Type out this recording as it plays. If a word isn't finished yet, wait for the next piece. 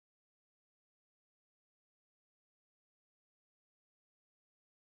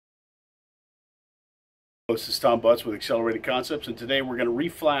This is Tom Butts with Accelerated Concepts, and today we're going to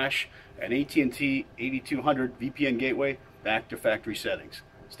reflash an AT&T 8200 VPN gateway back to factory settings.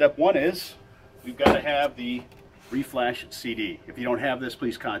 Step one is we've got to have the reflash CD. If you don't have this,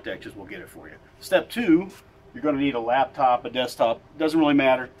 please contact us, we'll get it for you. Step two, you're going to need a laptop, a desktop, doesn't really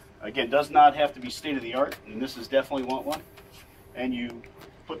matter. Again, does not have to be state-of-the-art, and this is definitely want one. And you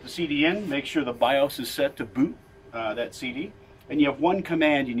put the CD in, make sure the BIOS is set to boot that CD, and you have one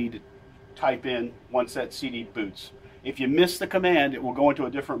command you need to type in once that CD boots. If you miss the command, it will go into a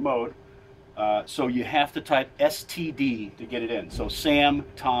different mode, so you have to type STD to get it in. So Sam,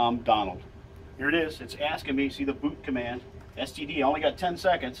 Tom, Donald. Here it is. It's asking me, see the boot command, STD. I only got 10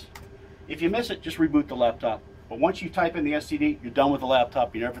 seconds. If you miss it, just reboot the laptop. But once you type in the STD, you're done with the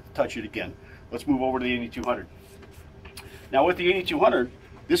laptop. You never have to touch it again. Let's move over to the 8200. Now with the 8200,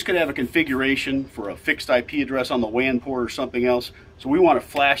 this could have a configuration for a fixed IP address on the WAN port or something else. So we want to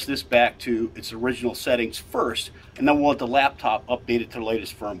flash this back to its original settings first, and then we'll let the laptop update it to the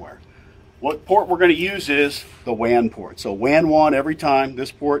latest firmware. What port we're going to use is the WAN port. So WAN 1 every time,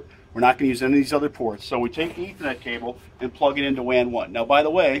 this port. We're not going to use any of these other ports. So we take the Ethernet cable and plug it into WAN 1. Now, by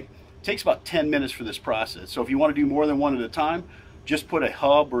the way, it takes about 10 minutes for this process. So if you want to do more than one at a time, just put a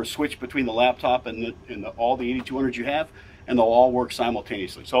hub or a switch between the laptop and all the 8200s you have, and they'll all work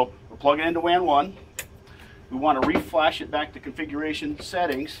simultaneously. So we're plugging into WAN 1. We want to reflash it back to configuration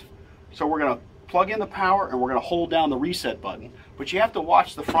settings. So we're going to plug in the power and we're going to hold down the reset button. But you have to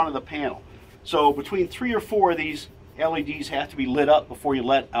watch the front of the panel. So between 3 or 4 of these LEDs have to be lit up before you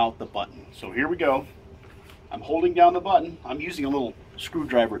let out the button. So here we go. I'm holding down the button. I'm using a little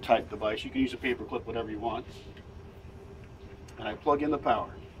screwdriver type device. You can use a paper clip, whatever you want. And I plug in the power.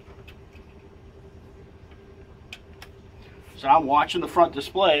 So I'm watching the front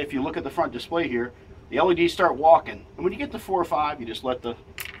display. If you look at the front display here, the LEDs start walking. And when you get to 4 or 5, you just let the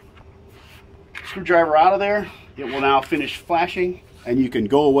screwdriver out of there. It will now finish flashing, and you can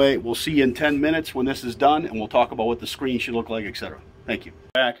go away. We'll see you in 10 minutes when this is done, and we'll talk about what the screen should look like, etc. Thank you.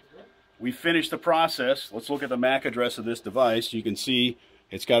 Back. We finished the process. Let's look at the MAC address of this device. You can see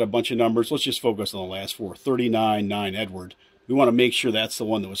it's got a bunch of numbers. Let's just focus on the last 4. 39-9 Edward. We want to make sure that's the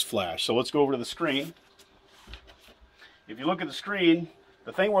one that was flashed. So let's go over to the screen. If you look at the screen,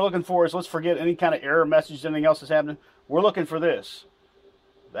 the thing we're looking for is, let's forget any kind of error message, anything else that's happening. We're looking for this.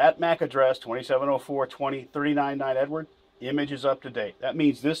 That MAC address, 2704.20.39.9 Edward, image is up to date. That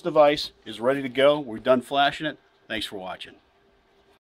means this device is ready to go. We're done flashing it. Thanks for watching.